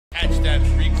that,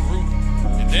 regroup,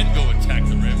 and then go attack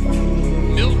the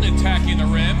rim. Milton attacking the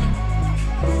rim.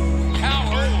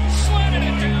 Howard slamming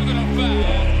it down to the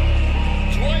foul.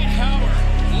 Dwight Howard,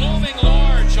 looming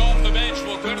large off the bench,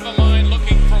 will go to the line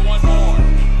looking for one more.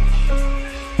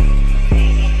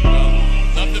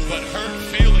 Nothing but hurt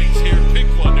feelings here. Pick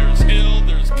one. There's Hill,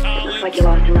 there's Collins. Looks like you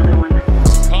lost another one.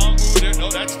 Kongu there. No,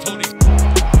 that's Tony.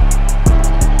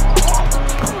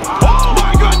 Oh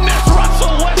my goodness,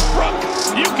 Russell Westbrook!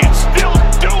 You can still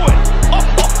do it!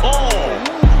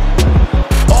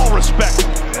 All respect.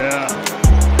 Yeah.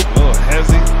 A little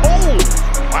hezzy. Oh,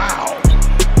 wow.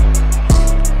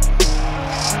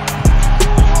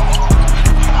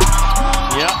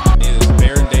 Yep. Either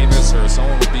Baron Davis or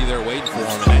someone would be there waiting for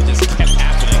him, and that just kept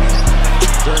happening.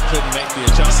 Dirk couldn't make the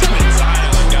adjustment.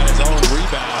 Zion got his own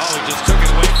rebound. Oh, he just took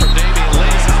it away from Damian Lillard.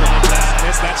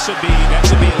 That should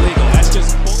be illegal. That's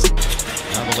just bull.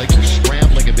 Now the Lakers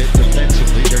scrambling a bit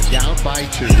defensively. They're down by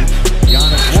 2.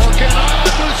 Giannis working on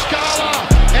Muscala,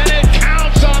 and it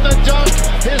counts on the dunk.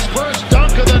 His first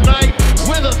dunk of the night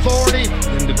with authority.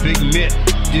 And the big mitt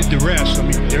did the rest. I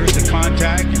mean, there's the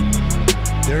contact, and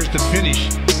there's the finish.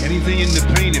 Anything in the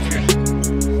paint if you're...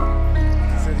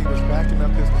 Said he was backing up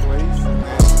his place, and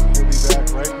then he'll be back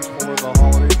right before the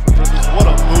holidays. What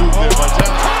a move there by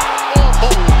Jackson.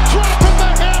 Dropping the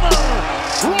hammer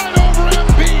right over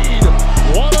Embiid.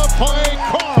 What a play,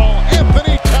 Karl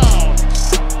Anthony Towns.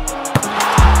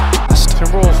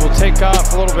 Timberwolves will take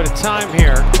off a little bit of time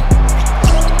here.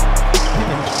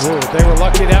 Ooh, they were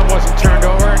lucky that wasn't turned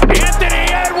over.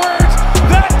 Anthony Edwards,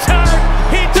 that time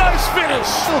he does finish.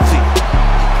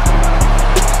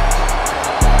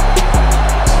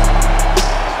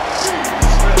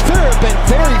 There have been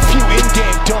very few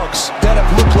in-game dunks that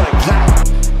have looked like that.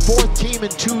 4th team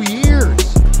in 2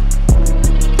 years.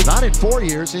 Not in 4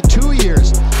 years, in 2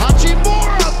 years.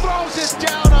 Hachimura throws it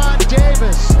down on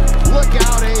Davis. Look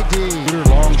out, AD.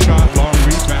 Long shot, long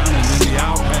rebound, and then the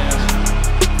out pass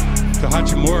to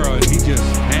Hachimura, and he just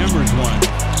hammers one.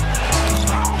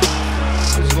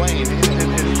 His lane,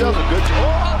 and he does a good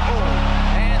job.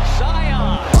 And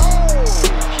Zion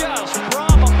just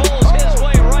bulls his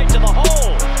way right to the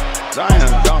hole.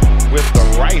 Zion dunked with the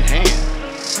right hand.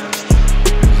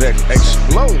 That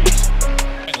explodes.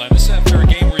 This after a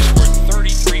game where he scored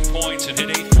 33 points and hit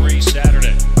a 3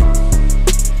 Saturday.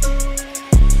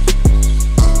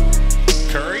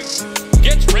 Curry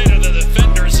gets rid of the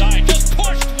defender. Zion just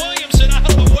pushed Williamson out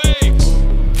of the way.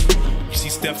 You see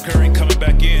Steph Curry coming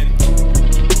back in,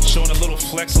 showing a little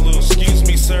flex, a little excuse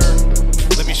me, sir.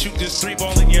 Let me shoot this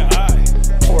 3-ball in your eye.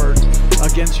 Or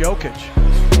against Jokic.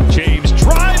 James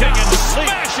driving and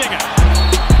smashing it.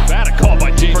 That a call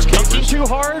by James. For kicking too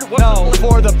hard? No,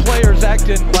 for the players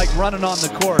acting like running on the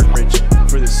court.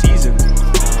 For the season,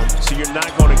 so you're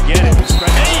not going to get it.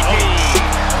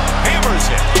 Hammers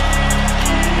it.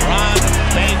 Ron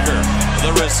Baker,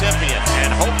 the recipient,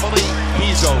 and hopefully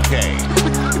he's okay.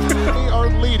 They are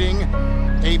leading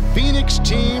a Phoenix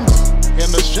team in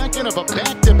the second of a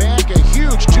back-to-back, a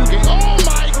huge 2-game. Oh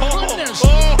my goodness!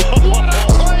 What a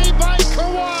play by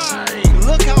Kawhi!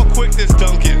 Look how quick this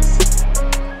dunk is.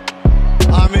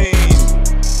 I mean,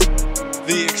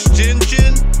 the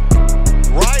extension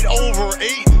right over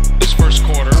Ayton. This first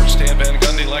quarter, Stan Van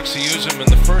Gundy likes to use him in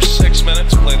the first 6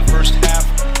 minutes, play the first half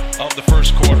of the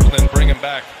first quarter, then bring him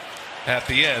back at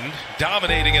the end,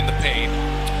 dominating in the paint.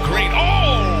 Green,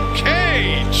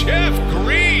 okay, Jeff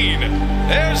Green.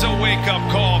 There's a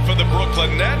wake-up call for the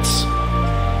Brooklyn Nets.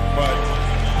 But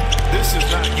this is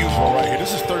not usual right here.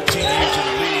 This is 13 years in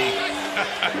the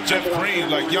league. Jeff Green,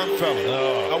 like young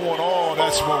fella. I want all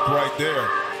that smoke right there.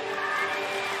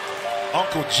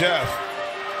 Uncle Jeff,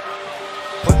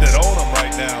 putting it on him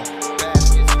right now.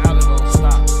 Baskets out of those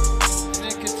stops. And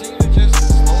then continue to just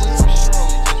slowly but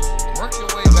surely just work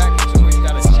your way back into where you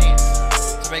got a chance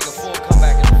to make a full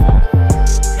comeback in the fourth.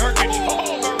 Nurkic,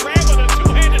 Moran with a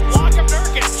two-handed block of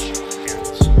Nurkic.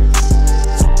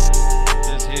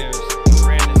 This here is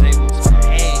Grant is able to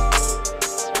hang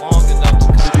long enough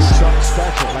to Do something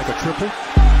special, like a triple.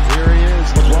 Here he is,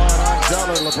 LeBron on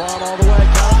Zeller. LeBron all the way.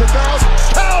 Count the girls.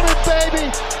 Count it, baby!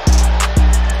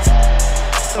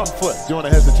 Foot doing a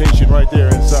hesitation right there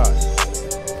inside.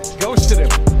 Ghosted him.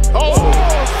 Oh,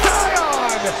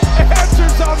 Zion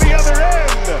answers on the other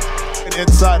end. And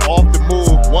inside off the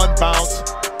move, one bounce,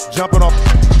 jumping off.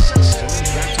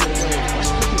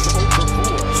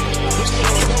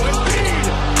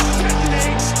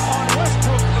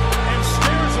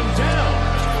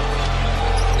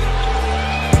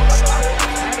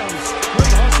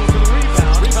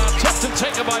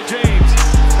 Taken by James.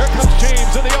 Here comes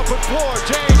James in the open floor.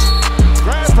 James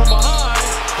grabs from behind.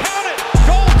 Count it.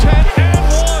 Goaltender.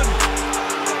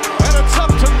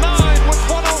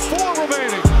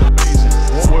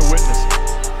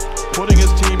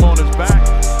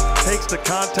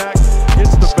 contact,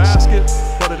 hits the basket,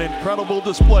 but an incredible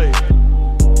display.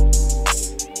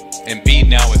 Embiid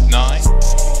now with 9.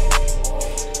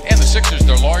 And the Sixers,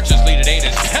 their largest lead at 8,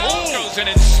 as Town goes in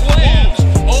and slams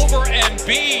over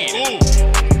Embiid.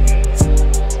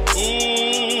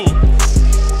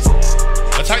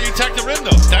 That's how you attack the rim,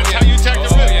 though. That's how you attack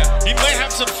the rim. Yeah. He may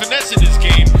have some finesse in his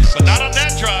game, but not on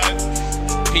that drive.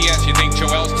 P.S. You think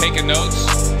Joel's taking notes?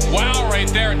 Wow, right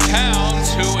there,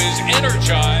 Towns, who is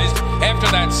energized after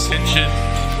that Attention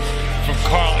from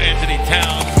Karl Anthony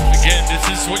Towns. Again, this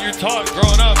is what you're taught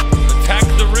growing up. Attack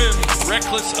the rim,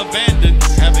 reckless abandon,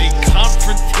 have a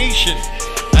confrontation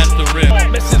at the rim.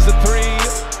 Misses the three,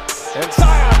 and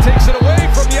Zion takes it away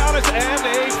from Giannis, and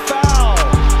a foul.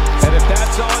 And if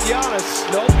that's on Giannis,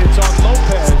 nope, it's on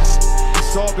Lopez. We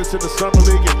saw this in the Summer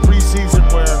League in preseason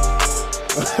where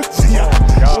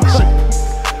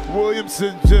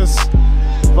Williamson just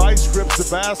vice grips the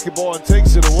basketball and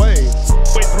takes it away.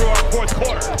 Way through our fourth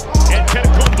quarter, and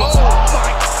Kentakumbo. Oh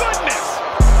my goodness!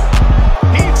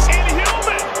 He's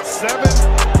inhuman. 7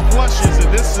 flushes,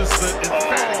 and this is the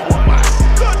Oh my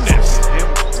goodness!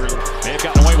 May have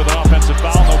gotten away with an offensive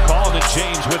foul, no call, and then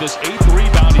James with his 8th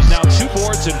rebound. He's now 2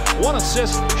 boards and 1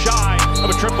 assist shy of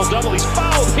a triple-double. He's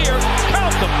fouled here.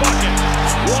 Count the bucket.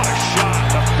 What a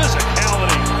shot. The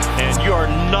physicality. And you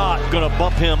are not going to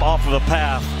bump him off of a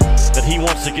path that he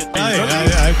wants to get.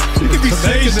 You could be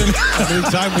saying every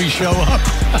time we show up.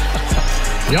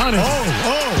 Giannis.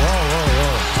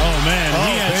 Oh, man.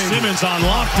 He had baby. Simmons on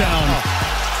lockdown.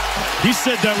 He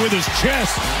said that with his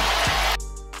chest.